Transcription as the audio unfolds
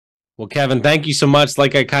Well, Kevin, thank you so much.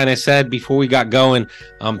 Like I kind of said before we got going,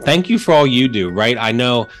 thank you for all you do, right? I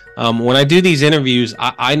know when I do these interviews,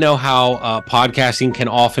 I know how podcasting can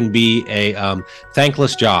often be a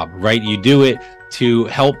thankless job, right? You do it to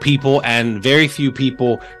help people, and very few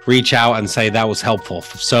people reach out and say that was helpful.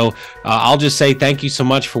 So I'll just say thank you so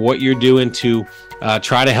much for what you're doing to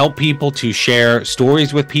try to help people, to share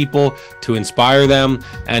stories with people, to inspire them.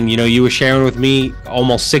 And, you were sharing with me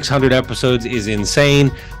almost 600 episodes is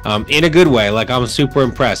insane, in a good way. Like, I'm super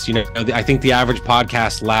impressed. I think the average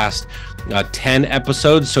podcast lasts 10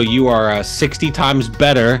 episodes. So you are 60 times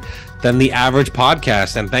better than the average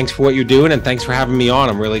podcast. And thanks for what you're doing. And thanks for having me on.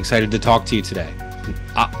 I'm really excited to talk to you today.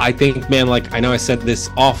 I think, man, like, I know I said this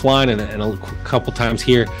offline and a couple times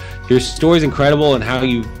here, your story's incredible, and how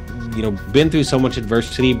you been through so much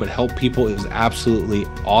adversity but help people is absolutely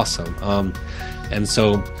awesome. And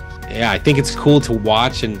so, yeah, I think it's cool to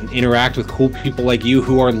watch and interact with cool people like you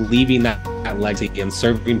who are leaving that legacy and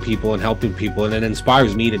serving people and helping people, and it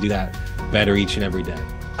inspires me to do that better each and every day.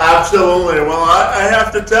 Absolutely. Well, I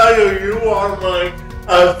have to tell you, you are my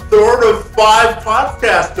third of 5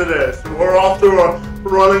 podcasts today, so we're off to a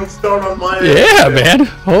running start on my end. Yeah, man.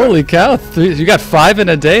 Holy cow. You got 5 in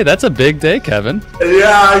a day. That's a big day, Kevin.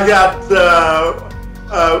 Yeah, I got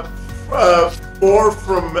 4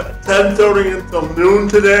 from 10:30 until noon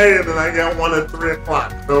today, and then I got 1 at 3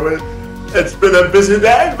 o'clock. So it's been a busy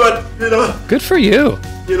day, but, good for you.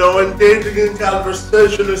 Engaging in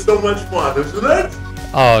conversation is so much fun, isn't it?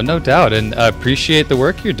 Oh, no doubt, and I appreciate the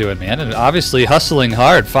work you're doing, man, and obviously hustling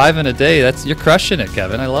hard. 5 in a day, you're crushing it,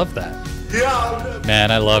 Kevin. I love that. Yeah.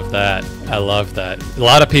 Man, I love that. I love that. A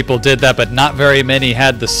lot of people did that, but not very many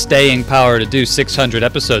had the staying power to do 600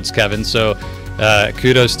 episodes, Kevin, so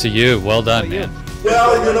kudos to you. Well done, man.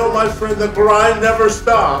 Well, my friend, the grind never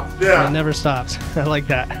stops. Yeah. It never stops. I like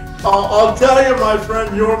that. I'll tell you, my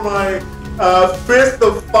friend, you're my 5th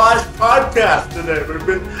of 5 podcasts today. We've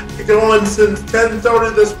been going since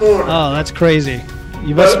 10:30 this morning. Oh, that's crazy.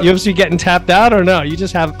 You must be getting tapped out, or no? You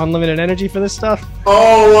just have unlimited energy for this stuff?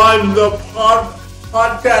 Oh, I'm the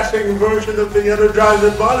podcasting version of the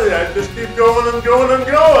Energizer Bunny. I just keep going and going and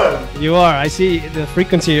going. You are. I see the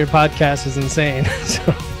frequency of your podcast is insane.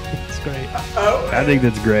 So it's great. I think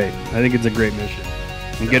that's great. I think it's a great mission.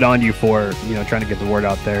 And good on you for, trying to get the word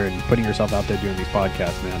out there and putting yourself out there doing these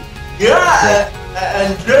podcasts, man. Yeah,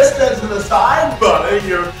 and just as an aside, buddy,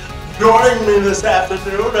 you're joining me this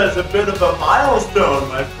afternoon as a bit of a milestone,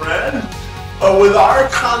 my friend. With our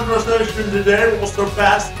conversation today, we'll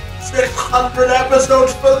surpass 600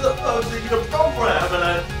 episodes of the program.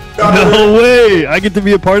 And No way! I get to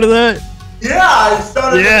be a part of that? Yeah, I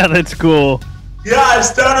started. Yeah, that's cool. Yeah, I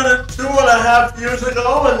started it 2.5 years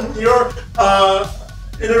ago, and you're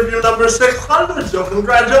interview number 600. So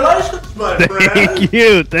congratulations, my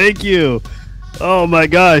friend. Thank you. Oh my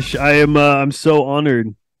gosh, I'm so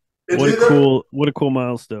honored. What a cool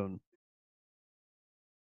milestone.